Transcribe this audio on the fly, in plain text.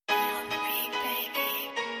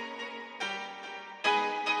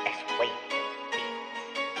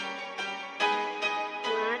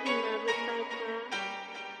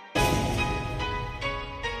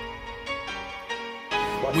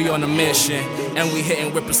we on a mission, and we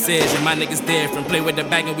hitting with precision. My niggas different, play with the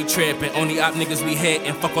bag and we trippin'. Only op niggas we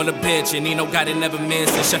hittin', fuck all the bitchin'. Nino got it never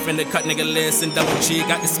missin', Sheff in the cut nigga listen. Double G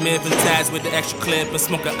got the Smith and Taz with the extra clip, and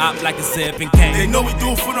smoke a op like a zip and gang. They know we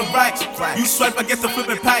do it for the racks. You swipe, I get the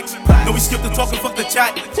flippin' packs. Know we skip the talking, fuck the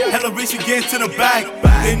chat. Hella race, you get into the bag.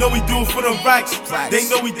 They know we do it for the racks. They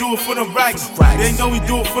know we do it for the racks. They know we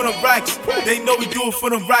do it for the racks. They know we do it for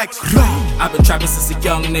the racks. I've been trapping since a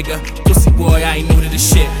young nigga. Pussy boy, I ain't new to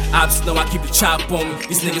this shit. Ops know I keep the chop on me.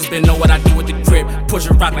 These niggas been know what I do with the grip. Push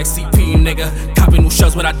a rock like CP, nigga. Copy new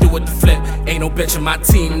shells, what I do with the flip. Ain't no bitch in my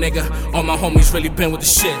team, nigga. All my homies really been with the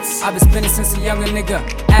shits. I've been spinning since a younger nigga.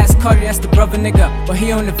 Ask Cardi, that's the brother nigga. But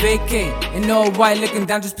he on the vacay. And all white looking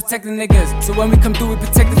down, just protecting niggas. So when we come through, we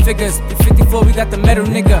protect the figures. The 54, we got the metal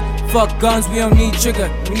nigga. Fuck guns, we don't need trigger.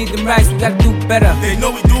 We need them racks, we gotta do better. They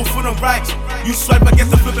know we do it for the racks. You swipe, I get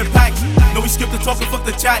the flippin' packs. Know we skip the talking, fuck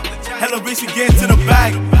the chat. Hella race, you get into the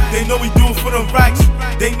bag. They know we do it for the racks.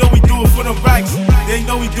 They know we do it for the racks. They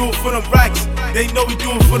know we do it for the racks. They know we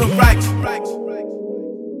do it for the racks.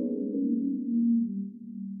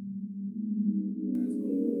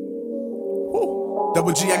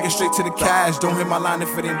 Double G, I get straight to the cash. Don't hit my line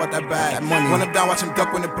if it ain't about that bag. When I'm down, watch him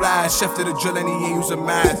duck when it blast. Sheff to the drill and he ain't using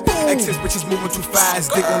mask. Exes, bitches moving too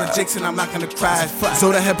fast. Dick on the jakes and I'm not gonna crash.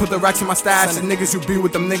 So the head put the racks in my stash. The niggas you be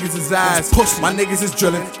with them niggas is ass. My niggas is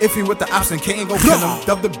drilling. If he with the ops, then K ain't gon' kill him.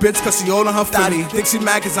 Dub the bitch cause she all on her fatty. Think she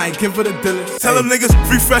mad cause I ain't give her the dealer. Tell them niggas,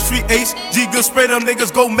 free fresh, free ace. G good spray them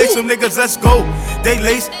niggas, go make some niggas, let's go. They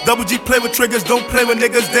lace, Double G play with triggers, don't play with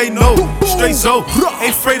niggas, they know. Straight so,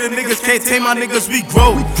 ain't afraid of niggas, can't tame my niggas, we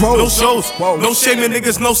grow. No shows, no shaming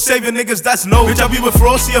niggas, no saving niggas, that's no. Bitch, I be with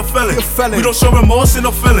fraud, see a felon. We don't show remorse and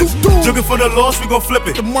no feelings. Jugging for the loss, we gon' flip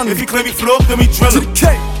it. If he claim he flow, then we drill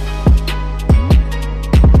him.